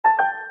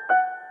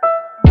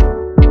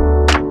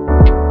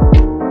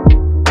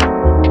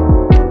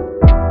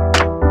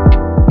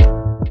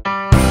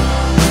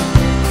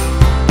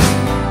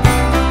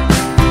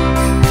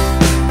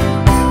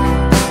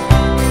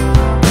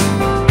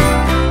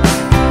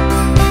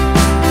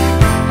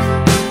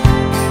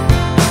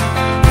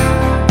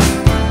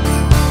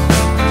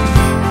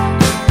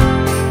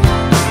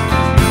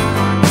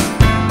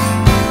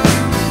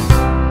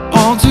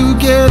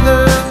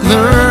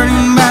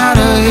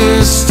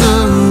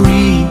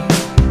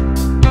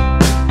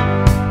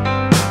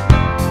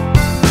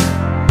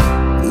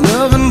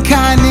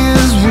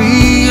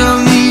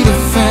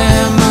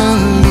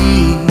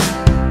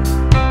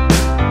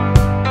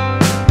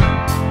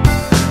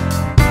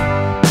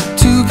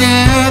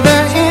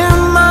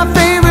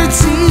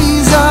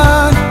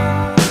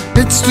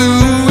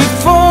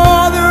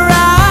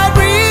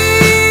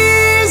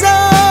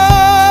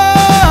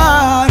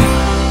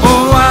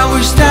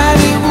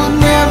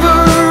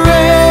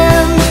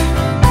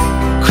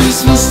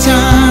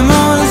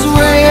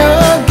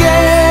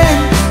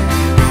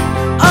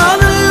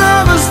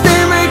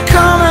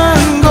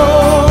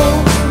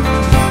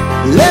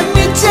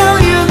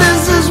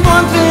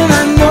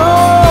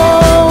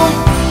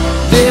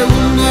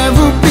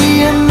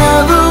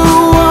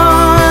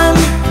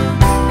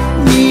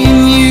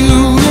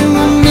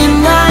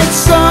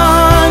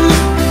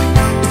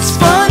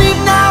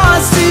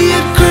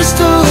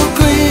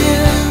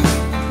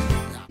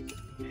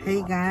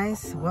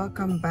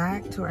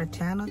to our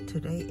channel.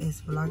 Today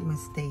is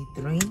Vlogmas Day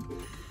 3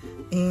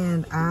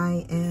 and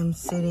I am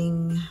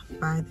sitting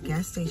by the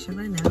gas station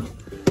right now.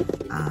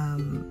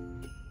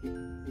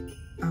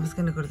 I was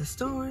gonna go to the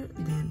store,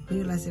 then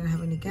realized I didn't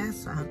have any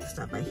gas, so I have to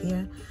stop by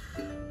here.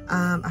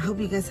 I hope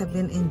you guys have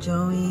been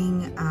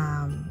enjoying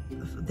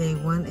day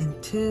 1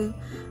 and 2.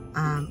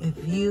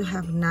 If you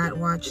have not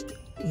watched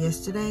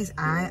yesterday's,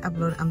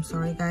 I'm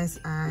sorry guys,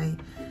 I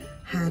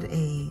had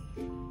a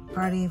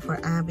party for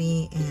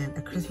Abby and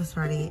a Christmas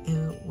party.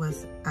 It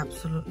was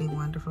absolutely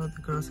wonderful.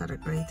 The girls had a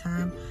great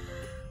time.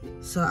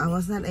 So I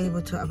was not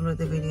able to upload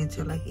the video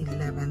until like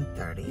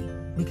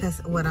 11:30 because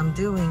what I'm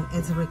doing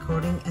is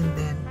recording and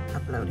then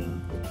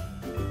uploading.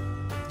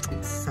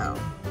 So,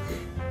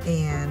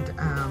 and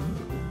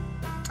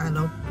I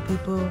know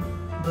people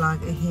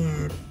vlog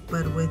ahead,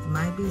 but with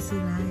my busy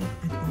life,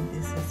 I think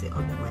this is the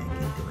only way I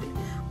can do it.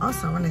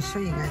 Also, I want to show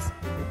you guys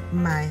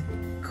my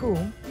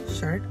cool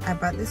shirt. I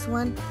bought this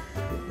one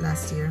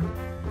last year,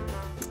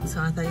 so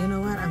I thought, you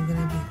know what, I'm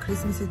gonna be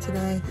Christmassy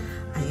today.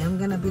 I am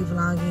gonna be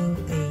vlogging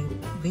a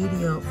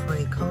video for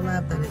a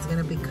collab that is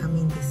gonna be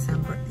coming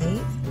December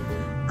 8th.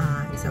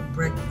 It's a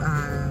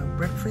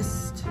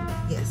breakfast.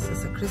 Yes,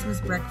 it's a Christmas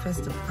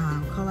breakfast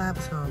collab.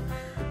 So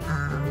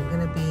I'm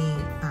gonna be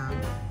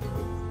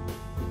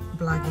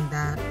vlogging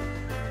that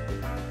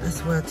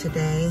as well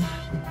today.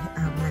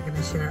 I'm not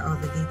gonna share all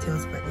the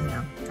details, but you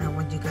know, I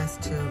want you guys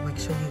to make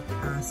sure you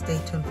stay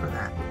tuned for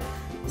that.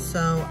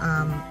 So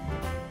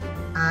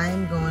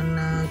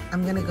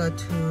I'm gonna go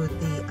to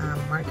the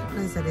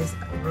marketplace that is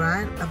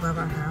right above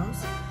our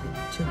house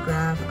to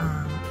grab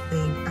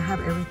I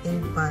have everything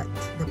but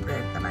the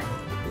bread that I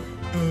need,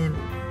 and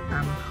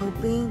I'm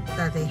hoping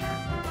that they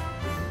have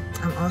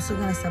it. I'm also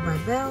gonna stop by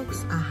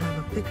Belk's. I have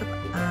a pickup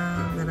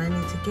that I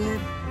need to get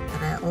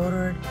that I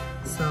ordered,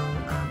 so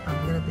I'm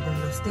gonna be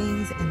doing those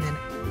things. And then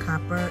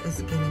Copper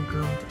is getting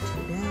groomed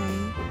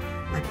today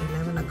at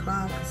 11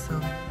 o'clock, so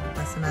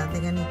that's another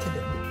thing I need to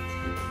do.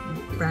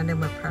 Brandon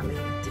will probably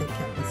take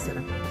him instead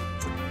of me.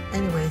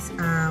 Anyways,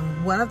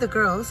 one of the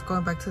girls,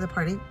 going back to the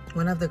party,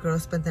 one of the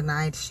girls spent the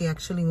night. She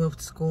actually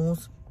moved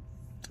schools,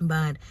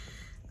 but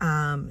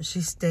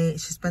she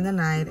spent the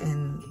night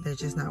and they're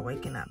just not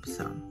waking up.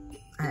 So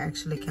I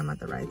actually came at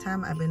the right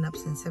time. I've been up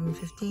since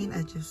 7:15.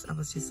 I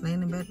was just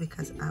laying in bed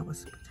because I was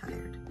super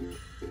tired.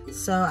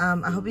 So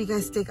I hope you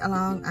guys stick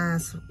along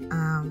as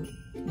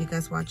you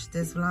guys watch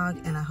this vlog,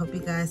 and I hope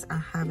you guys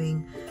are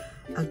having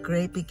a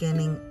great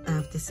beginning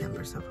of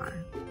December so far.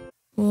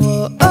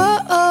 Whoa, oh,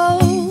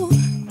 oh,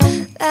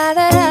 la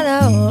da da da,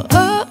 oh,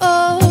 oh,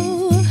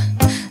 oh,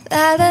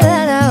 la da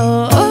da da,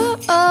 oh,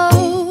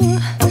 oh,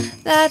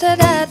 la da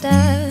da da,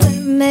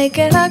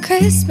 making our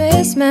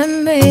Christmas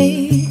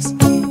memories.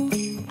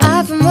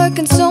 I've been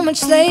working so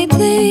much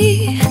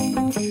lately,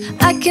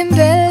 I can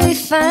barely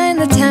find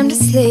the time to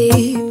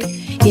sleep.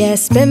 Yeah, I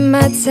spend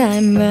my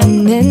time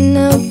running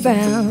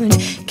around,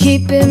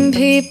 keeping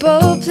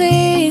people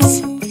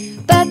pleased.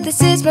 But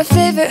this is my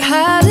favorite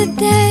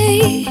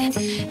holiday.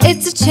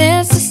 It's a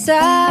chance to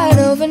start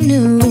over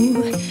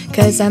new.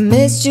 Cause I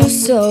missed you,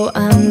 so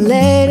I'm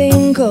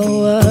letting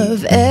go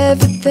of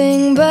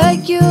everything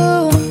but you.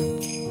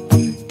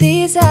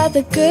 These are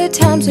the good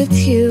times with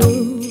you,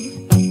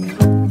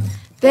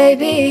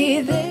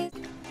 baby.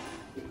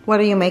 What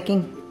are you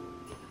making?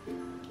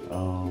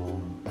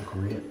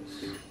 Grits.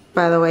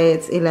 By the way,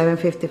 it's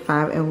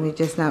 11:55 and we're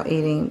just now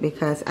eating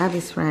because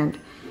Abby's friend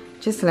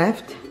just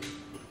left.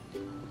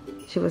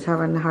 She was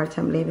having a hard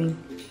time leaving.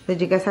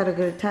 Did you guys have a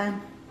good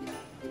time?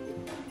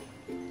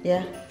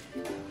 Yeah?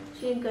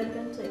 She had good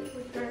sleep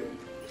with her.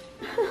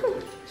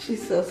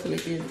 She's so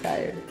sleepy and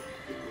tired.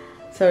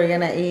 So we're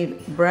gonna eat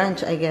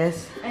brunch, I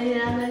guess. And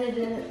then I'm gonna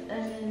do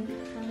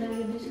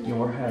something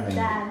You're with having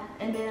Dad,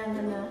 and then I'm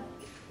gonna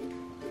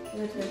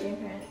go to my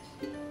grandparents.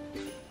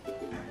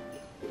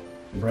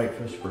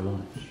 breakfast for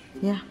lunch.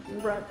 Yeah,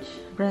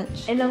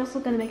 brunch. And I'm also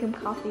gonna make him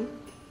coffee.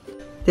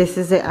 This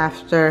is the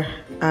after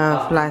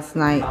of last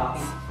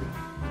night's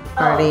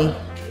party,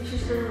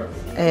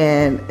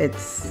 and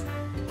it's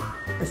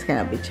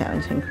gonna be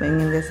challenging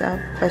cleaning this up,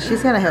 but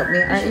she's gonna help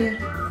me, aren't you?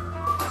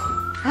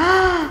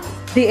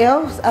 The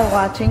elves are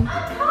watching.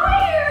 I'm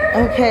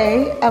tired.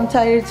 Okay, I'm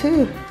tired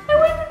too. I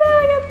went to bed.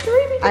 I got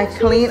 3 because I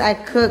cleaned, I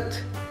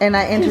cooked, and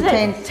I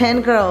entertained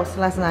 10 girls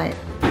last night.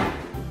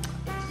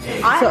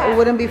 So it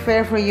wouldn't be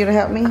fair for you to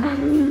help me?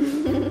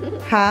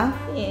 Huh?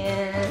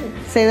 Yeah.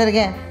 Say that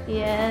again.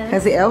 Yeah.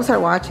 Because the elves are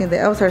watching. The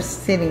elves are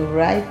sitting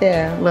right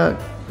there. Look,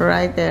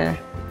 right there.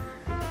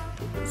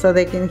 So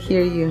they can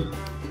hear you.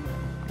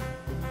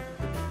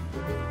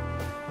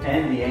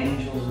 And the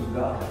angels of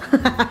God.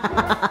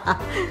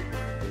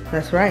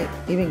 That's right.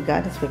 Even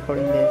God is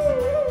recording this.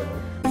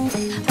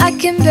 I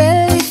can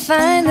barely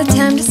find the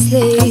time to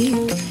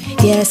sleep.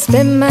 Yeah, I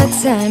spend my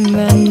time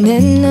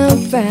running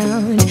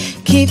around,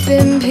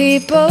 keeping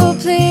people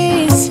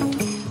pleased.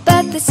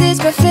 But this is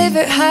my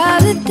favorite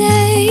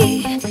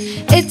holiday.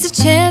 It's a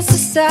chance to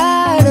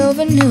start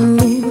over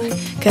new.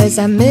 Cause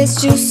I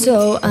missed you,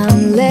 so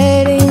I'm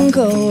letting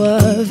go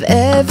of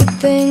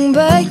everything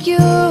but you.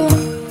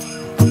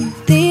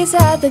 these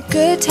are the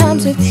good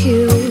times with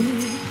you.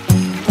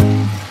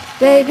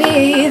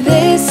 Baby,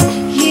 this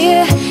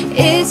year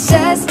it's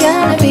just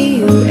gonna be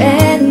you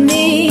and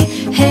me.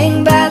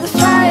 Hang by the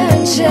fire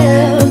and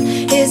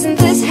chill. Isn't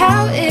this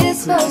how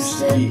it's supposed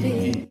to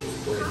be?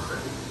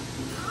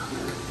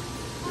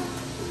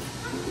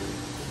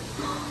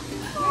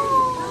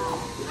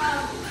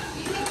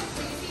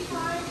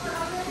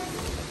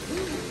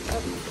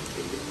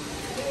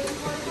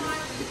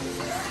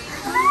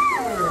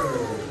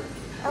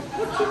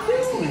 What you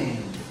doing?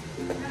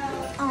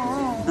 Oh.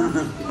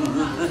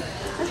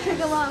 Let's take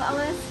a lot.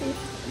 Let's see.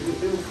 You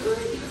feel good?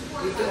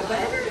 You feel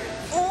better?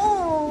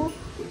 Oh.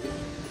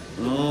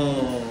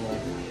 Oh.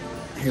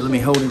 Here, let me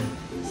hold him.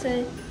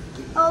 Say.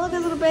 Oh, look at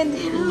his little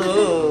bandana.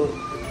 Look.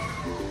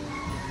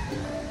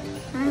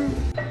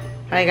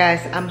 Alright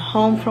guys, I'm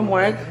home from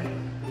work.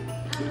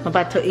 I'm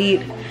about to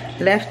eat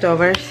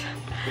leftovers.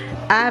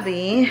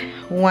 Abby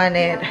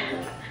wanted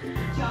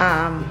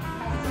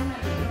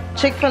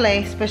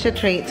Chick-fil-A special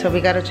treat, so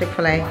we got a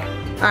Chick-fil-A.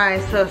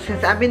 Alright, so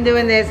since I've been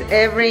doing this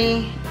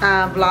every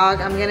vlog,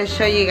 I'm gonna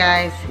show you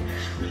guys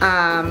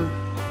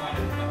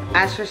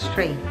Asher's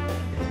tree.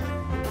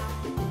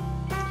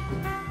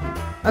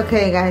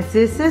 Okay guys,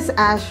 this is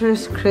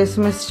Asher's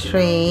Christmas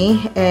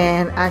tree,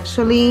 and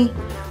actually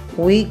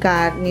we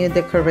got new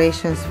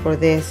decorations for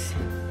this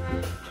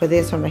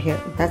one right here.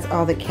 That's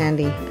all the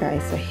candy,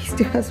 guys, so he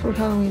still has for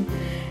Halloween.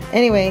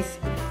 Anyways,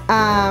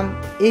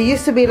 it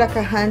used to be like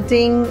a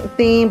hunting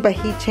theme, but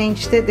he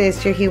changed it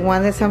this year. He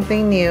wanted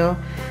something new.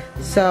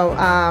 So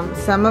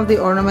some of the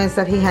ornaments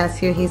that he has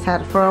here, he's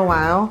had for a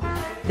while.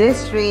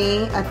 This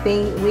tree, I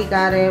think we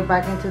got it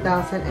back in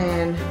 2000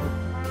 and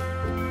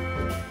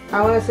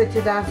I want to say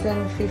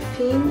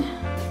 2015, 16,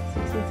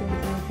 17,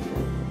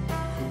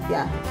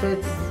 yeah, so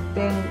it's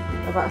been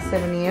about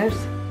 7 years.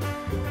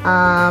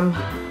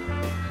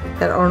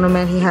 That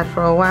ornament he had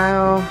for a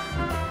while.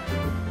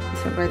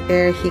 So right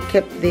there, he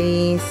kept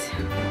these.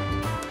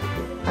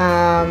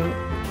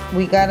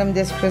 We got him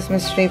this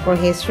Christmas tree for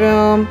his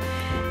room,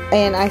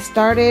 and I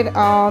started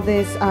all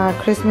these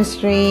Christmas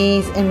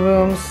trees in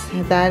rooms.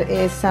 That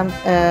is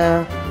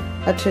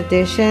a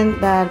tradition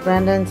that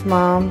Brandon's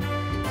mom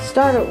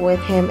started with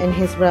him and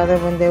his brother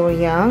when they were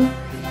young,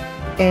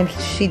 and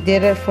she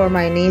did it for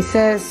my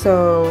nieces.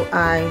 So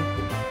I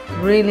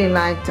really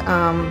liked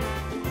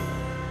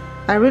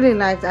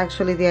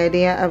actually the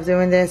idea of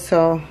doing this,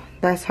 so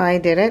that's how I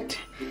did it.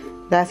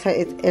 That's how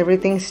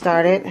everything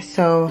started.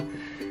 So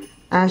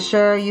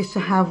Asher used to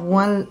have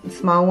one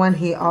small one.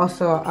 He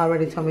also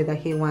already told me that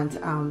he wants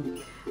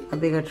a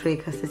bigger tree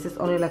because this is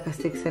only like a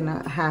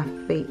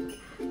 6.5 feet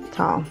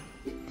tall.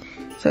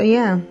 So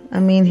yeah, I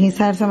mean, he's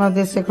had some of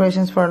these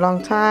decorations for a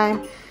long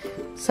time.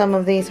 Some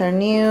of these are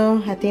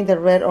new. I think the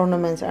red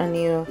ornaments are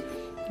new.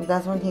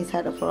 That's one he's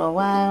had it for a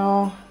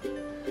while.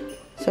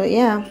 So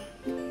yeah,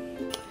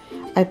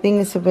 I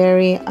think it's a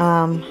very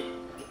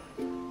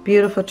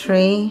beautiful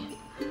tree.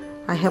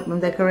 I helped him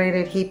decorate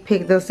it. He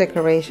picked those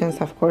decorations.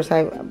 Of course,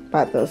 I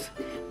bought those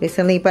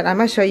recently, but I'm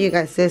gonna show you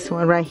guys this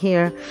one right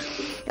here.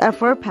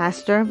 For a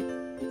pastor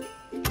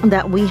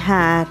that we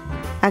had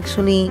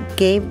actually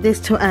gave this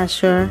to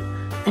Asher.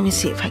 Let me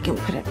see if I can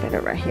put it better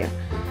right here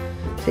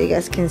so you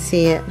guys can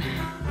see it.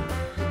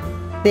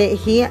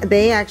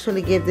 They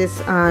actually gave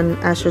this on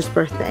Asher's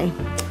birthday.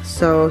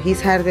 So he's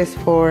had this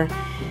for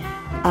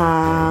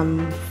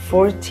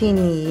 14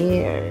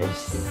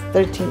 years,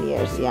 13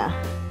 years, yeah,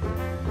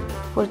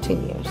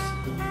 14 years.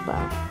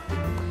 Wow.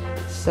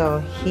 So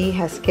he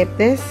has kept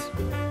this,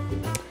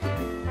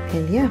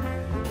 and yeah.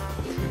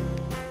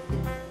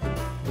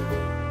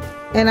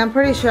 And I'm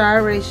pretty sure I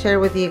already shared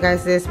with you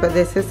guys this, but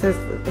this is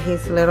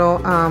his little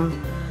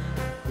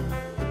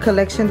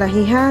collection that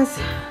he has.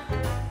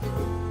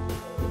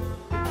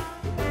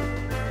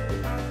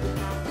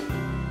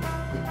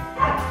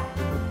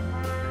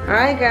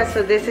 Alright guys,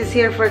 so this is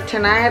here for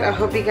tonight. I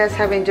hope you guys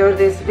have enjoyed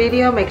this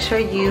video. Make sure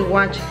you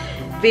watch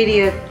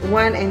video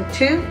 1 and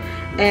 2,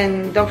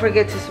 and don't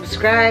forget to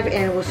subscribe,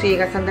 and we'll see you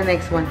guys on the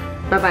next one.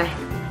 Bye bye.